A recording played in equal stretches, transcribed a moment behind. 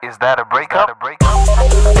Is that a breakup?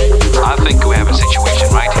 I think we have a situation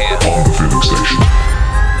right here. On the Feeling Station.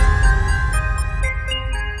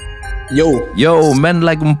 Yo, men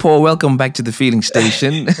like Mpho, welcome back to the Feeling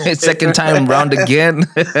Station. Second time round again.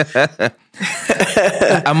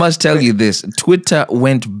 I must tell you this. Twitter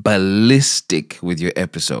went ballistic with your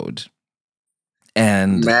episode.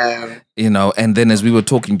 And, and then as we were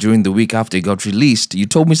talking during the week after it got released, you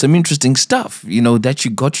told me some interesting stuff, that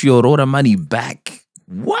you got your Aurora money back.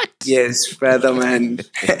 What? Yes, brother, man.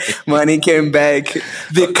 Money came back.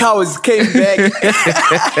 The cows came back.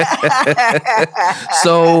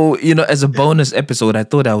 So, as a bonus episode, I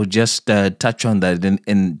thought I would just touch on that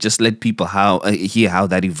and just let people hear how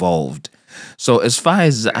that evolved. So, as far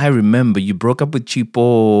as I remember, you broke up with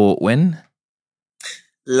Mpho when?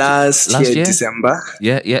 Last year, December.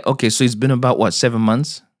 Yeah. Okay, so it's been about, 7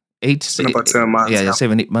 months? 8? It's been about 7 months. Yeah,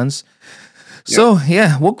 7, 8 months. So,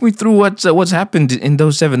 walk me through what's happened in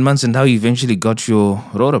those 7 months and how you eventually got your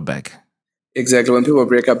Aurora back. Exactly. When people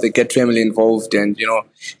break up, they get family involved, and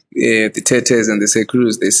the Tetes and the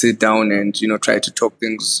Sekurus, they sit down and try to talk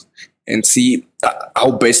things and see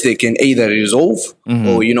how best they can either resolve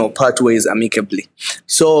or part ways amicably.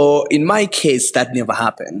 So in my case, that never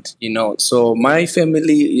happened. So my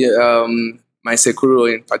family, my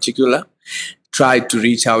Sekuru in particular, tried to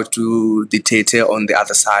reach out to the Tete on the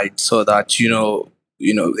other side so that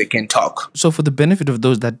they can talk. So for the benefit of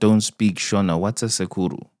those that don't speak Shona, what's a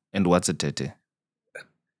Sekuru and what's a Tete?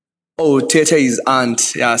 Oh, Tete is aunt,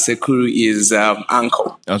 Sekuru is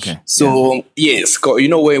uncle. Okay. So, yes,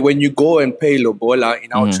 when you go and pay Lobola,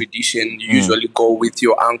 in our tradition, you usually go with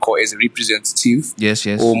your uncle as a representative. Yes.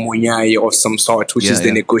 Or Munyaye of some sort, which is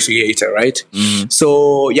the negotiator, right?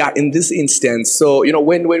 So, in this instance, so,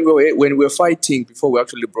 when we were fighting, before we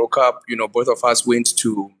actually broke up, both of us went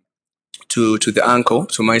to the uncle,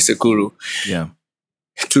 to my Sekuru. Yeah.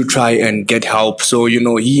 To try and get help. So,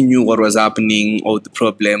 he knew what was happening, all the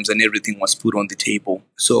problems and everything was put on the table.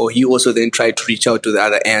 So he also then tried to reach out to the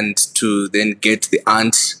other end to then get the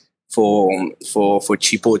aunt for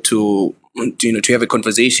Mpho to have a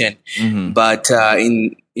conversation. But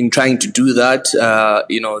in trying to do that,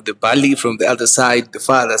 the Bali from the other side, the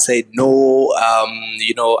father said, no,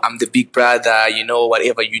 I'm the big brother,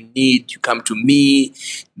 whatever you need, you come to me.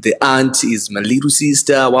 The aunt is my little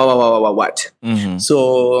sister, what.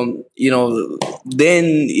 So,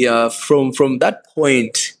 then from that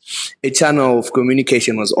point, a channel of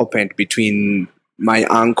communication was opened between my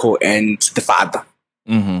uncle and the father,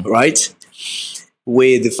 right?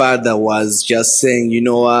 Where the father was just saying, you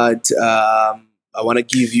know what, I want to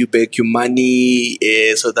give you back your money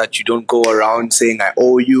so that you don't go around saying I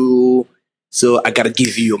owe you. So I got to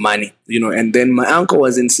give you your money, And then my uncle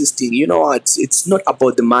was insisting, you know what, it's not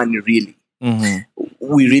about the money really.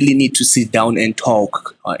 We really need to sit down and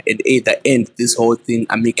talk and either end this whole thing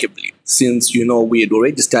amicably. Since, we had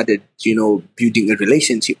already started, building a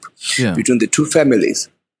relationship between the two families.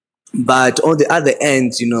 But on the other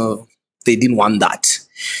end, they didn't want that.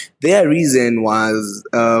 Their reason was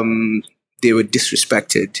they were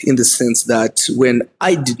disrespected in the sense that when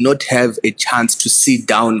I did not have a chance to sit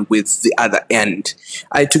down with the other end,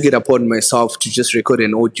 I took it upon myself to just record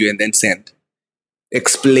an audio and then send,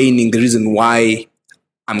 explaining the reason why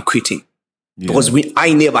I'm quitting. Because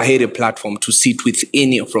I never had a platform to sit with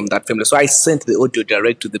any from that family. So I sent the audio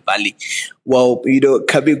direct to the Bali. Well,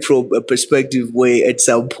 coming from a perspective where at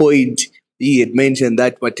some point he had mentioned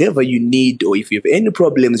that whatever you need or if you have any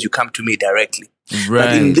problems, you come to me directly. Right.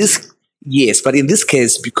 But in this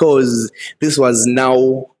case, because this was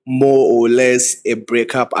now more or less a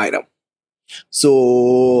breakup item,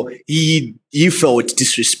 so he felt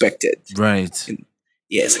disrespected. Right.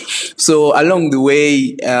 Yes. So along the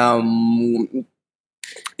way,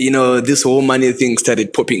 this whole money thing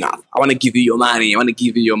started popping up. I want to give you your money. I want to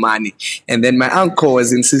give you your money. And then my uncle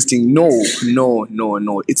was insisting, no,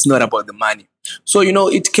 it's not about the money. So,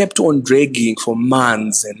 it kept on dragging for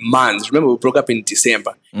months and months. Remember, we broke up in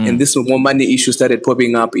December. And this more money issue started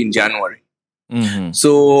popping up in January.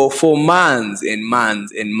 So for months and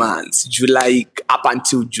months and months, July, up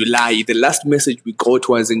until July, the last message we got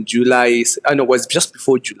was in July. It was just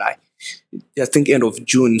before July. I think end of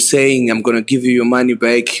June, saying, I'm going to give you your money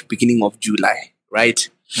back beginning of July, right?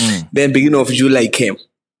 Then beginning of July came.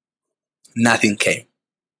 Nothing came.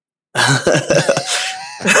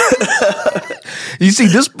 You see,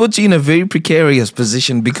 this puts you in a very precarious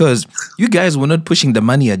position because you guys were not pushing the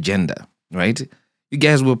money agenda, right? You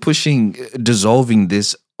guys were pushing dissolving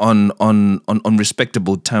this on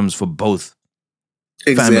respectable terms for both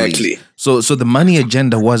families. Exactly. So the money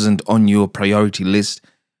agenda wasn't on your priority list.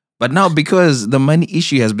 But now, because the money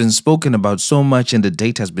issue has been spoken about so much and the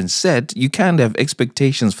date has been set, you can't have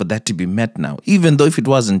expectations for that to be met now, even though if it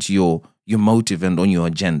wasn't your motive and on your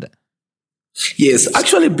agenda. Yes,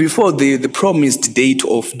 actually, before the promised date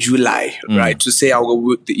of July, right, to say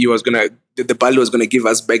he was gonna the Bali was gonna give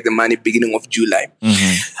us back the money beginning of July.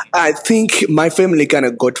 I think my family kind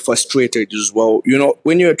of got frustrated as well. You know,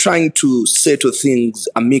 when you're trying to settle things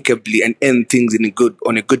amicably and end things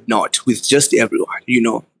on a good note with just everyone, you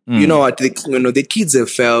know what, the kids have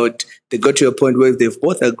failed. They got to a point where they've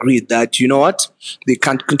both agreed that, you know what, they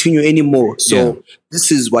can't continue anymore. So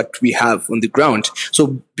this is what we have on the ground.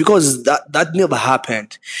 So because that never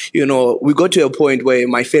happened, we got to a point where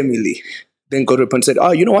my family then got to a point and said,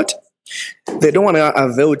 oh, you know what? They don't want to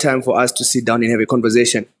avail time for us to sit down and have a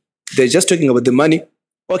conversation. They're just talking about the money.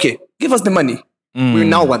 Okay, give us the money. We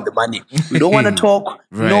now want the money. We don't want to talk.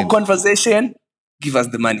 No conversation. Give us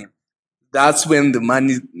the money. That's when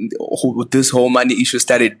this whole money issue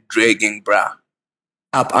started dragging, bruh,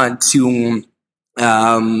 up until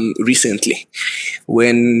recently,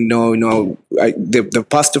 when the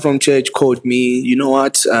pastor from church called me. You know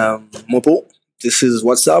what, Mpho, this is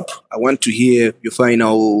what's up. I want to hear your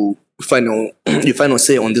final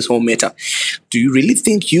say on this whole matter. Do you really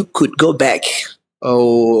think you could go back?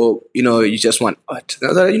 Or, you just want out?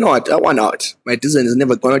 I said, you know what, I want out. My decision is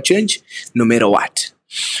never going to change, no matter what.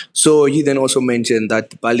 So he then also mentioned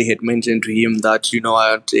that Bali had mentioned to him that,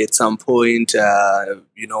 at some point,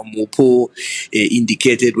 Mpho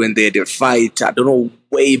indicated when they had a fight, I don't know,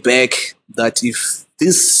 way back, that if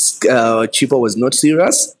this cheaper was not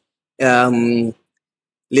serious,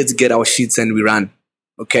 let's get our sheets and we run.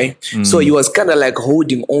 Okay, so he was kind of like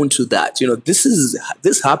holding on to that.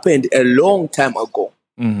 This happened a long time ago.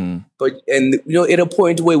 But at a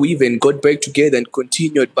point where we even got back together and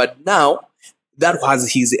continued. But now that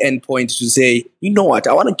was his end point to say, you know what,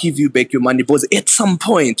 I want to give you back your money, because at some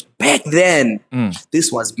point back then,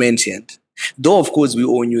 this was mentioned. Though of course we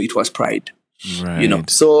all knew it was pride. Right.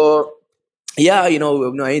 So I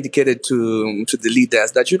indicated to the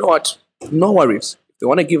leaders that, you know what, no worries. If they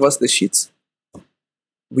want to give us the sheets,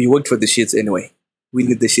 we worked for the sheets anyway. We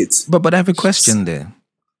need the sheets. But I have a question there.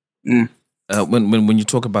 When you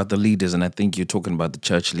talk about the leaders, and I think you're talking about the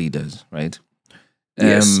church leaders, right?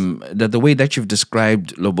 Yes. That the way that you've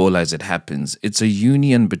described Lobola as it happens, it's a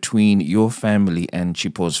union between your family and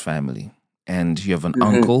Chipo's family. And you have an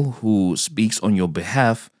uncle who speaks on your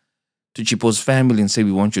behalf to Chipo's family and say,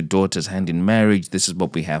 we want your daughter's hand in marriage. This is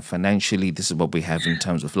what we have financially. This is what we have in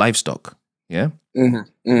terms of livestock. Yeah?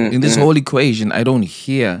 In this whole equation, I don't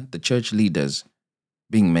hear the church leaders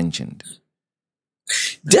being mentioned.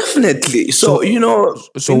 Definitely. So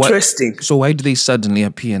interesting. So why do they suddenly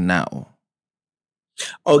appear now?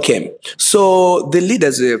 Okay. So the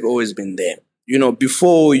leaders have always been there.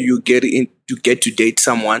 Before you get to date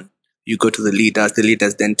someone, you go to the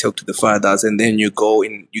leaders then talk to the fathers, and then you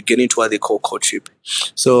get into what they call courtship.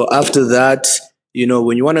 So after that,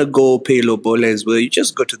 when you want to go pay lobola as well, you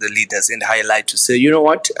just go to the leaders and highlight to say, you know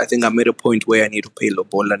what, I think I'm at a point where I need to pay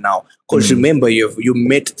lobola now. Because remember, you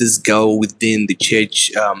met this girl within the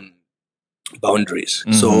church boundaries.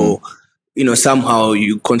 So, somehow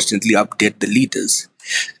you constantly update the leaders.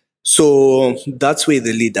 So that's where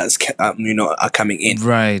the leaders, are coming in.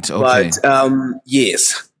 Right. Okay. But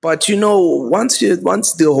yes. But once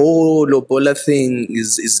the whole lobola thing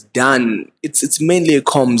is done, it's mainly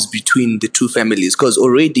comes between the two families, because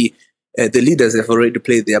already the leaders have already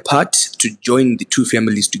played their part to join the two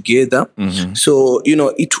families together. So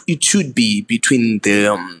it should be between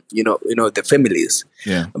the the families.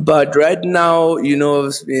 Yeah. But right now,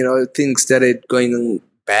 things started going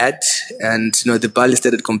bad, and the Bali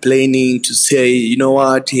started complaining to say, you know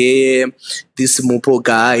what, hey, this Mpho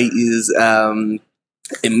guy is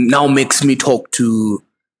now makes me talk to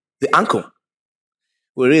the uncle.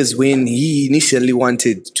 Whereas when he initially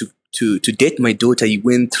wanted to date my daughter, he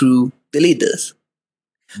went through the leaders.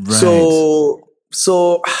 Right.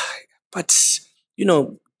 So, but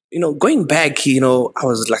going back, I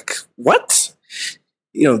was like, what?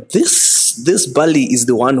 This Bali is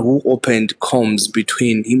the one who opened comms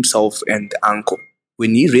between himself and the uncle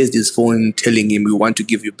when he raised his phone telling him, we want to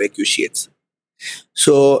give you back your shits.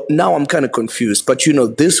 So now I'm kind of confused. But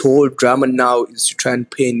this whole drama now is to try and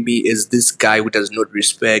paint me as this guy who does not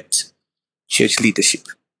respect church leadership.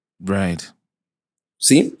 Right.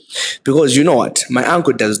 See? Because you know what? My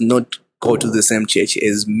uncle does not go to the same church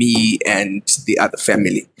as me and the other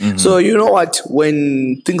family. So you know what?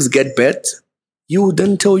 When things get bad, you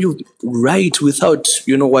then tell you right without,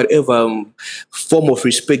 whatever form of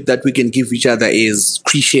respect that we can give each other as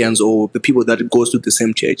Christians or the people that goes to the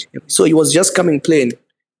same church. So he was just coming plain.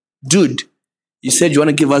 dude, you said you want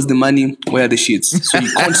to give us the money. Where are the sheets? So he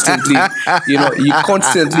constantly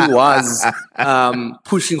was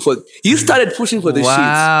pushing for. He started pushing for the sheets.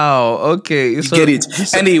 Wow. Okay. You get it?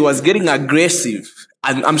 And he was getting aggressive.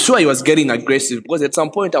 And I'm sure he was getting aggressive because at some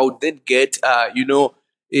point I would then get,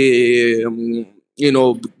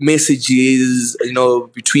 messages,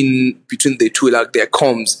 between the two, like their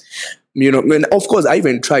comms. And of course I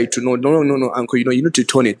even tried to no, uncle, you need to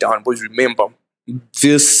tone it down. But remember,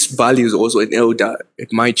 this Bali is also an elder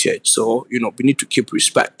at my church. So, we need to keep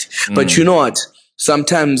respect. But you know what?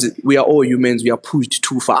 Sometimes we are all humans. We are pushed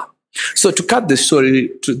too far. So to cut the story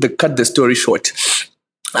short,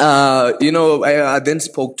 I then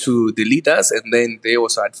spoke to the leaders, and then they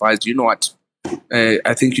also advised, you know what,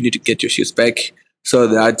 I think you need to get your shifts back so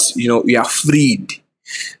that we are freed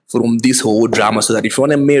from this whole drama. So that if you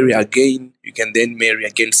want to marry again, you can then marry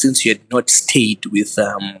again, since you had not stayed with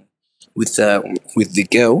the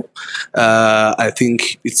girl. I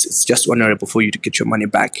think it's just honorable for you to get your money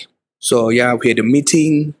back. So yeah, we had a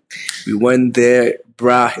meeting. We went there,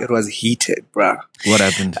 bruh. It was heated, bruh. What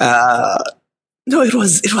happened? No, it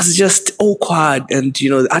was just awkward, and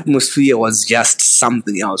the atmosphere was just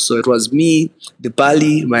something else. So it was me, the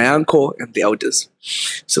Bali, my uncle, and the elders.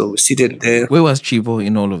 So we seated there. Where was Mpho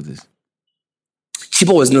in all of this?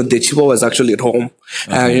 Mpho was not there. Mpho was actually at home.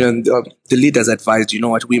 Okay. The leaders advised,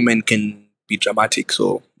 women can be dramatic.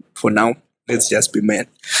 So for now, let's just be men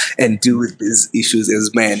and deal with these issues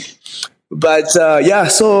as men. But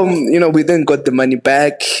so we then got the money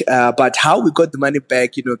back. But how we got the money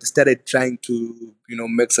back, they started trying to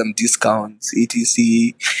make some discounts,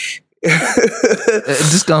 etc.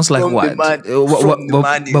 Discounts like what?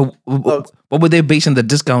 What were they basing the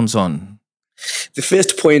discounts on? The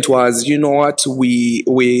first point was, we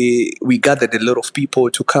gathered a lot of people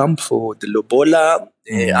to come for the lobola.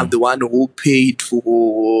 I'm the one who paid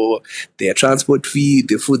for their transport fee,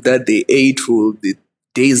 the food that they ate for the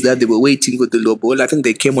days that they were waiting for the lobola. I think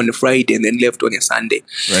they came on a Friday and then left on a Sunday.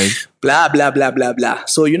 Right. Blah, blah, blah, blah, blah.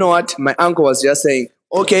 So you know what? My uncle was just saying,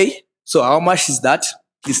 okay, so how much is that?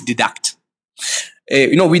 Please deduct.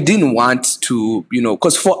 We didn't want to,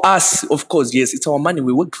 because for us, of course, yes, it's our money.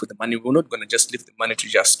 We worked for the money. We're not going to just leave the money to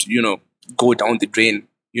just, go down the drain,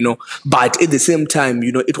 But at the same time,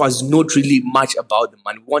 it was not really much about the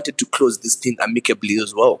money. We wanted to close this thing amicably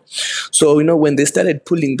as well. So, when they started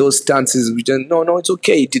pulling those stances, we just, no, it's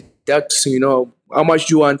okay. Deduct, how much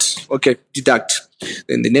do you want? Okay, deduct.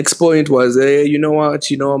 Then the next point was, you know what,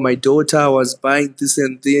 my daughter was buying this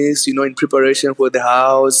and this, in preparation for the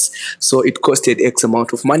house. So it costed X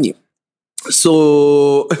amount of money.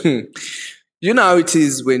 So, how it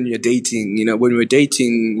is when you're dating. When we're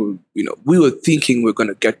dating, we were thinking we're going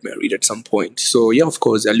to get married at some point. So, yeah, of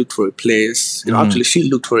course, I looked for a place. Actually, she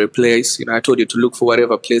looked for a place. I told you to look for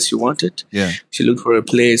whatever place you wanted. Yeah. She looked for a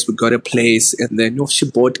place. We got a place. And then, she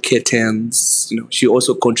bought curtains. She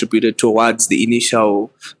also contributed towards the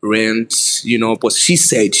initial rent, but she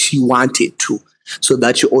said she wanted to, so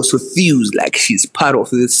that she also feels like she's part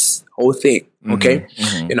of this whole thing. Okay.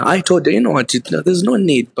 Mm-hmm. I told her, what, there's no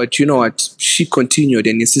need. But you know what? She continued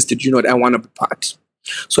and insisted, I want to be part.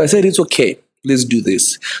 So I said, it's okay. Let's do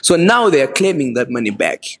this. So now they're claiming that money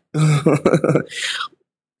back.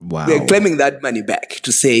 Wow. They're claiming that money back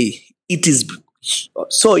to say it is.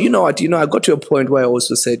 So you know what? I got to a point where I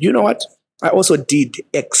also said, you know what? I also did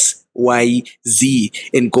X, Y, Z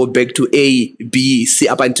and go back to A, B, C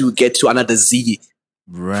up until we get to another Z.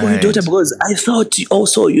 Right. For my daughter, because I thought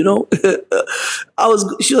also, she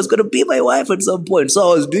was going to be my wife at some point. So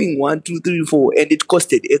I was doing 1, 2, 3, 4, and it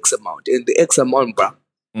costed X amount. And the X amount,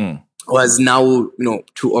 was now,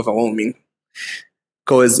 too overwhelming,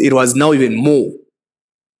 because it was now even more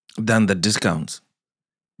than the discounts.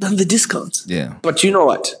 Yeah. But you know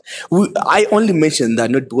what? I only mentioned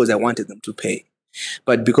that not because I wanted them to pay,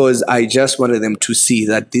 but because I just wanted them to see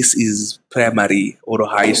that this is primary or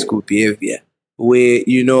high school behavior. Where,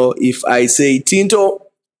 if I say, Tinto,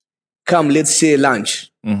 come, let's share lunch.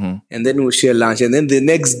 Mm-hmm. And then we'll share lunch. And then the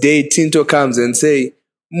next day, Tinto comes and say,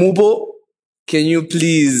 Mubo, can you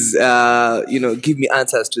please, give me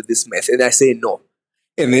answers to this mess? And I say, no.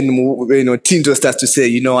 And then, Tinto starts to say,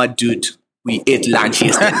 you know what, dude? We ate lunch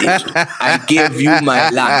yesterday. I gave you my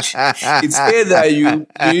lunch. It's either you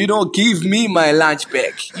give me my lunch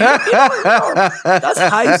back. That's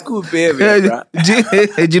high school behavior, bro. Do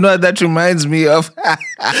you know what that reminds me of?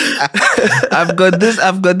 I've got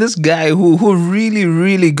this guy who really,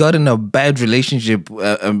 really got in a bad relationship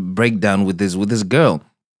breakdown with this girl.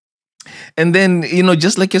 And then,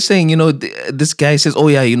 just like you're saying, this guy says, "Oh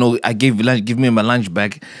yeah, I gave lunch, give me my lunch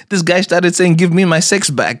back." This guy started saying, "Give me my sex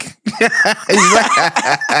back."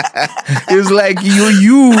 It's like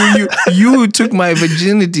you took my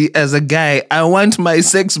virginity as a guy. I want my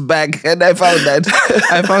sex back, and I found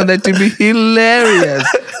that to be hilarious.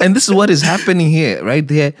 And this is what is happening here, right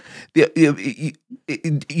there.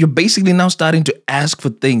 You're basically now starting to ask for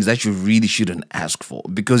things that you really shouldn't ask for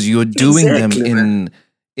because you're doing them Exactly, man.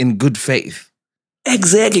 in good faith.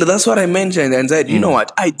 Exactly. That's what I mentioned and said, you know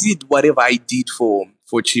what? I did whatever I did for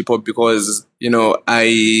Chipo because,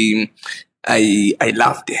 I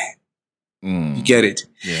loved it. You get it?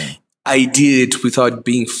 Yeah. I did it without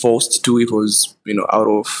being forced to. It was, out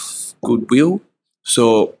of goodwill.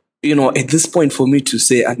 So, at this point for me to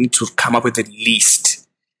say I need to come up with a list,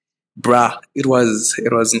 bruh, it was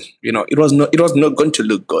it was not going to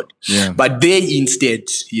look good. Yeah. But they instead,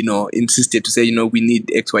 insisted to say, we need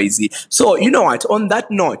XYZ. So, you know what? On that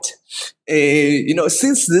note,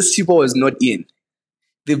 since this people was not in,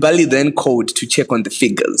 the Valley then called to check on the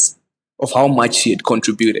figures of how much she had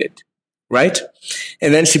contributed, right?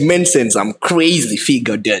 And then she mentioned some crazy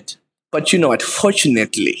figure dead. But you know what?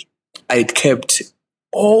 Fortunately, I had kept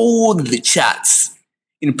all the charts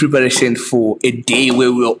in preparation for a day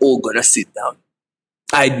where we were all gonna sit down.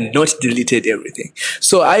 I had not deleted everything.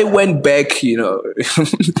 So I went back, to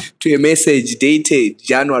a message dated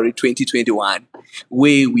January 2021,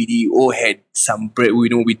 where we all had some,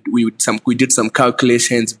 we did some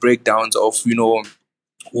calculations, breakdowns of,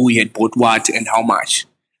 who had bought what and how much.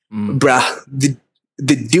 Bruh,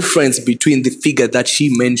 the difference between the figure that she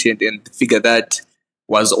mentioned and the figure that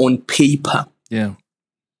was on paper, Yeah.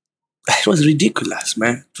 it was ridiculous,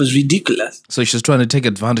 man. It was ridiculous. So she's trying to take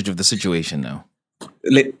advantage of the situation now.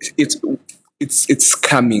 It's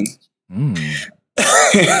coming.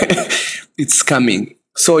 It's coming.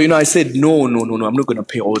 So, I said, no, I'm not going to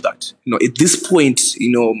pay all that. At this point,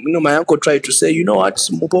 my uncle tried to say, you know what,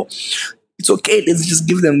 Mpho, it's okay. Let's just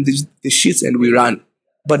give them the sheets and we run.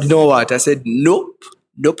 But you know what? I said, nope.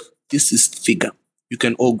 This is the figure. You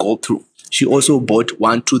can all go through. She also bought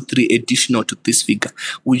 1, 2, 3 additional to this figure,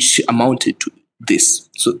 which amounted to this.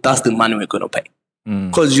 So that's the money we're going to pay.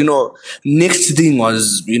 Because, next thing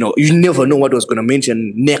was, you never know what was going to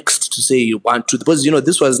mention next to say you want to. Because,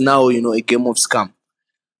 this was now, a game of scam.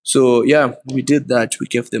 So, yeah, we did that. We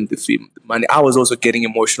gave them the money. I was also getting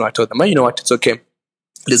emotional. I told them, you know what? It's okay.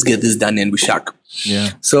 Let's get this done and we shark.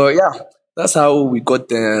 Yeah. So, yeah, that's how we got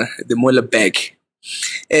the moolah back.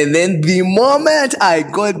 And then the moment I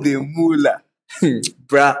got the moolah,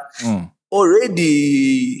 bruh,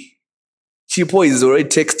 already Chipo is already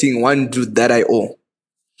texting one dude that I owe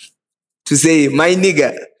to say, my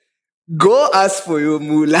nigga, go ask for your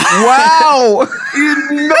moolah. Wow.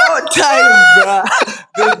 In no time, bruh.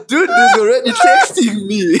 The dude is already texting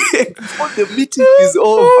me before the meeting is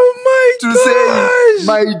over. Oh my to say,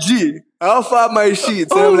 my G, how far my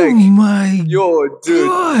sheets? And I'm like, my yo, dude,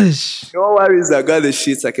 gosh. no worries, I got the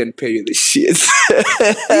sheets, I can pay you the sheets.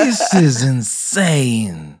 This is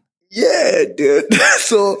insane. Yeah, dude.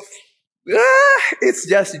 So it's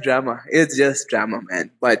just drama. It's just drama,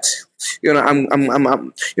 man. But I'm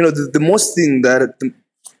the most thing that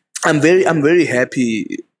I'm very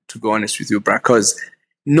happy, to be honest with you, bro, because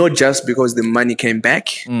not just because the money came back.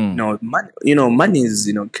 No, money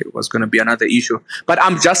is was gonna be another issue. But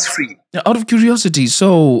I'm just free. Out of curiosity,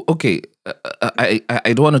 so okay, I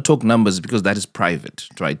don't want to talk numbers because that is private,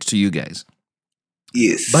 right, to you guys.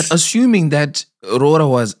 Yes. But assuming that Aurora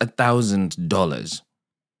was $1,000,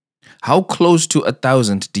 how close to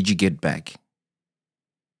 1,000 did you get back?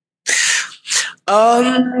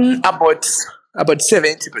 About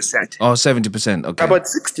 70%. Oh, 70%. Okay. About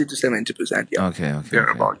 60 to 70%. Yeah. Okay.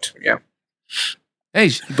 Thereabout. Yeah.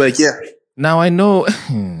 Hey, but yeah. Now I know.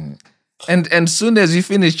 And soon as you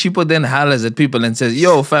finish, Chipo then hollers at people and says,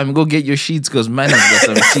 "Yo, fam, go get your sheets because man has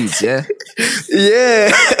got some sheets." Yeah.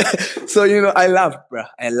 Yeah. So I laughed, bro.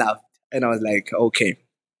 I laughed, and I was like, "Okay,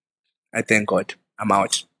 I thank God, I'm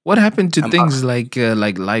out." What happened to things like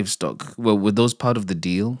livestock? Well, were those part of the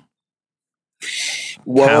deal?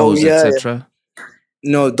 Cows, etc.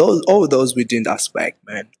 No, all those we didn't ask back,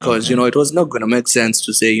 man, because it was not gonna make sense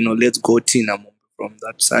to say let's go Tina from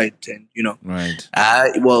that side, and right.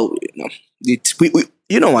 We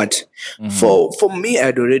you know what? For me,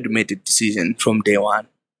 I'd already made a decision from day one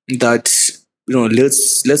that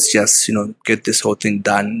let's just get this whole thing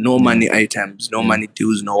done. No money items, no money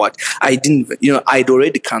dues, no what. I didn't, I'd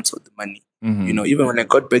already cancelled the money. Even when I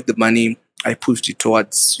got back the money, I pushed it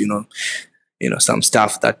towards some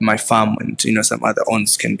stuff that my farm and some other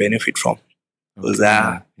owners can benefit from. Because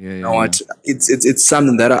Yeah, you yeah, know yeah. what, it's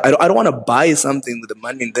something that I don't want to buy something with the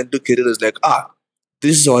money and then look at it as like,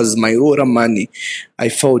 this was my raw money. I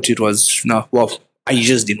felt it was no, well, I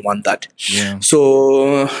just didn't want that. Yeah.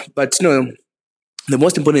 So, but the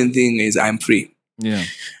most important thing is I'm free. Yeah.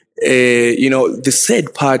 The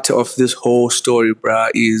sad part of this whole story,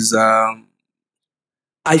 bruh, is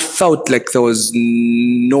I felt like there was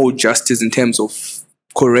no justice in terms of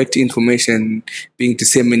correct information being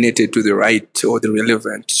disseminated to the right or the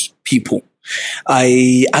relevant people.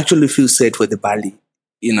 I actually feel sad for the Bali,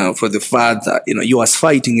 for the father. He was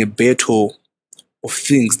fighting a battle of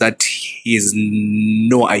things that he has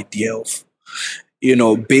no idea of,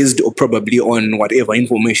 based or probably on whatever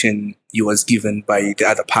information he was given by the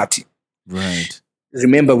other party. Right.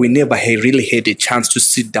 Remember, we never really had a chance to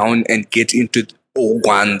sit down and get into all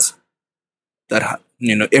ones that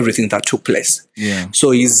everything that took place. Yeah.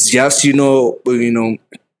 So he's just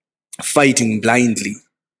fighting blindly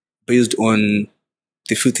based on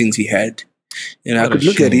the few things he had. I What a could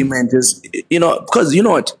look at him shame. and just, because you know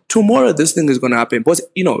what, tomorrow this thing is going to happen. But,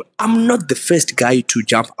 I'm not the first guy to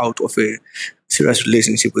jump out of a serious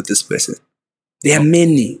relationship with this person. There are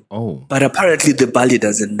many, Oh. but apparently the Bali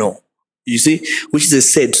doesn't know. You see, which is a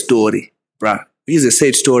sad story, bruh. Which is a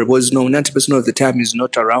sad story because 90% of the time he's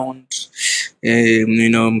not around. A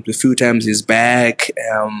few times he's back.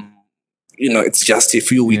 It's just a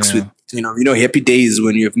few weeks with Yeah. happy days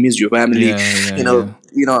when you have missed your family. Yeah.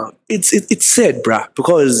 It's sad, bruh,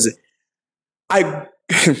 because I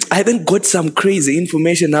I then got some crazy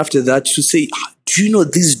information after that to say, do you know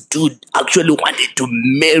this dude actually wanted to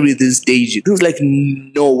marry this Deji? It was like,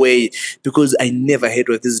 no way, because I never heard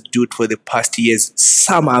of this dude for the past years.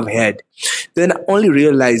 Some I've heard. Then I only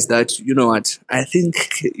realized that, you know what, I think,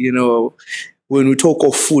 when we talk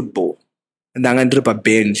of football, and I'm going to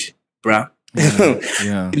bench, bruh.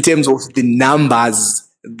 Yeah. In terms of the numbers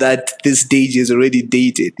that this stage is already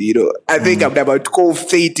dated, I think I'm about 12,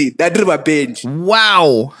 13. That river bench.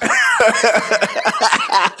 Wow.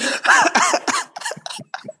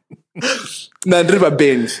 That river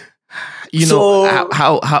bench.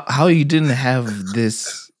 How you didn't have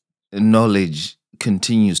this knowledge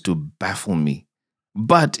continues to baffle me.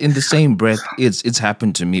 But in the same breath, it's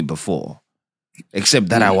happened to me before. Except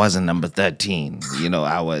that I wasn't number 13.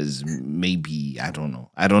 I was maybe, I don't know.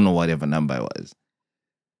 I don't know whatever number I was.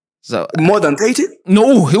 So more than 30?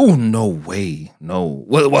 No, no way. No.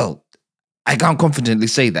 Well, I can't confidently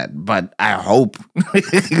say that, but I hope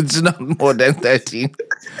it's not more than 13.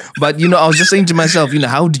 But, I was just saying to myself,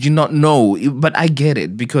 how did you not know? But I get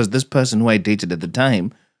it, because this person who I dated at the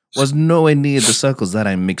time was nowhere near the circles that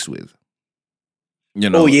I mix with.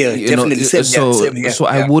 Oh, yeah, definitely. Same here. So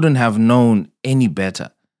I wouldn't have known any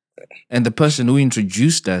better. And the person who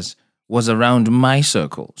introduced us was around my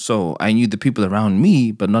circle. So I knew the people around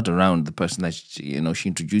me, but not around the person that she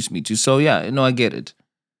introduced me to. So yeah, I get it.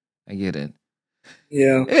 Yeah.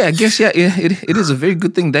 Yeah, I guess it is a very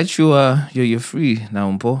good thing that you're free now,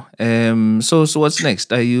 Mpho. So what's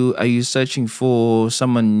next? Are you searching for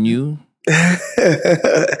someone new?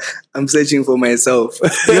 I'm searching for myself.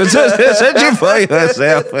 You're searching for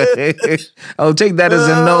yourself. I'll take that as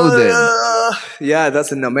a no then. Yeah,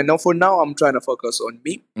 that's a no. And now for now, I'm trying to focus on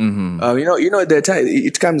me. Mm-hmm. The time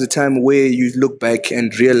it comes a time where you look back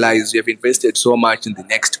and realize you have invested so much in the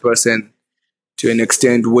next person to an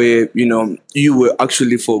extent where you were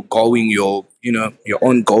actually foregoing your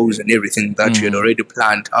own goals and everything that you had already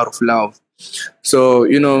planned out of love. So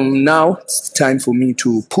now it's time for me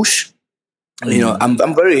to push. I'm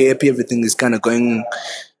very happy. Everything is kind of going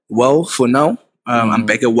well for now. I'm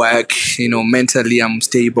back at work. Mentally I'm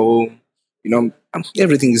stable.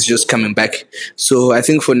 Everything is just coming back. So I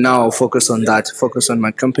think for now I'll focus on that. Focus on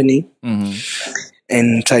my company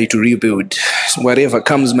and try to rebuild whatever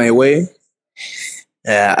comes my way.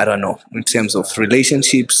 I don't know, in terms of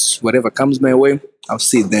relationships, whatever comes my way, I'll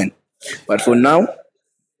see it then. But for now,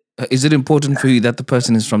 is it important for you that the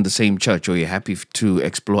person is from the same church, or you're happy to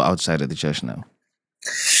explore outside of the church now?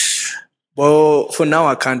 Well, for now,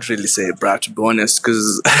 I can't really say, bruh, to be honest,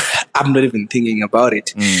 because I'm not even thinking about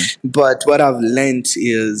it. But what I've learned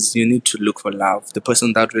is you need to look for love. The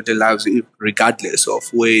person that really loves you, regardless of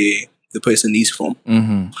where the person is from.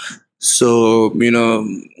 So,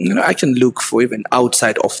 I can look for even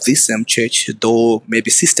outside of this same church, though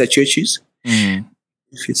maybe sister churches.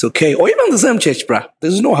 If it's okay. Or even the same church, bruh.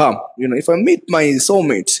 There's no harm. If I meet my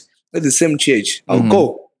soulmate at the same church, I'll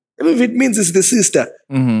go. Even if it means it's the sister.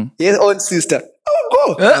 His own sister.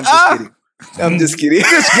 I'll go. I'm just kidding.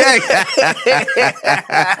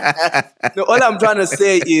 No, all I'm trying to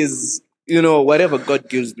say is, whatever God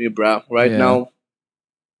gives me, bruh, right now,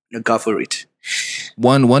 I go for it.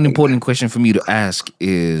 One important question for me to ask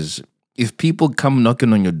is, if people come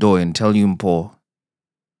knocking on your door and tell you, Mpho,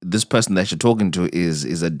 this person that you're talking to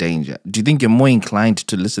is a danger, do you think you're more inclined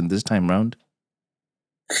to listen this time round?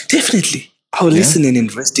 Definitely. I'll listen and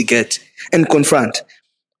investigate and confront.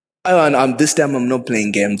 This time I'm not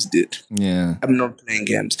playing games, dude. Yeah. I'm not playing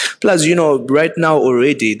games. Plus, right now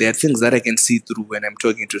already there are things that I can see through when I'm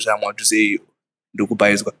talking to someone to say,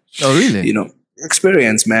 "Dukuba is good." Oh, really?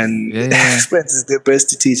 Experience, man. Yeah. Experience is the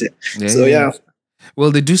best teacher. Yeah, So yeah.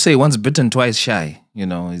 Well, they do say once bitten, twice shy.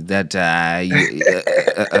 Is that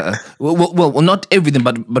well, not everything,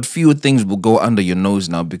 but few things will go under your nose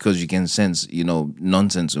now because you can sense,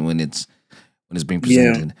 nonsense when it's being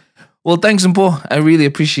presented. Yeah. Well, thanks, Mpho. I really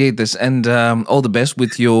appreciate this, and all the best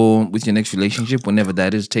with your next relationship, whenever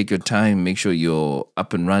that is. Take your time, make sure you're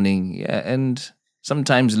up and running. Yeah, and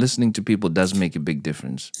sometimes listening to people does make a big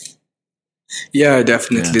difference. Yeah,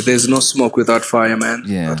 definitely. Yeah. There's no smoke without fire, man.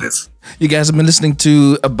 Yeah. You guys have been listening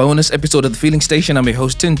to a bonus episode of The Feeling Station. I'm your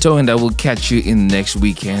host, Tinto, and I will catch you in next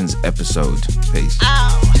weekend's episode. Peace.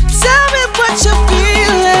 Tell me what you're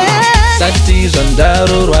feeling. Satis on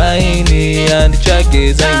Daru Raini and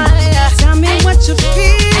Chagizang. Tell me what you're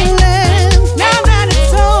feeling. Now that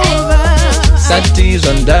it's over. Satis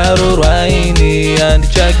on Daru Raini and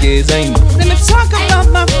Chagizang. Let me talk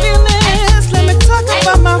about my feelings. Let me talk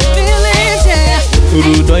about my feelings, yeah.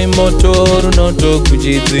 Urudoi motoru noto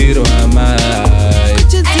kujidziro amai.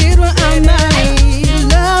 Kujidziro amai.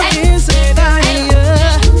 Love is a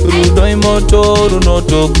fire. Urudoi motoru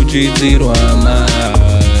noto kujidziro amai.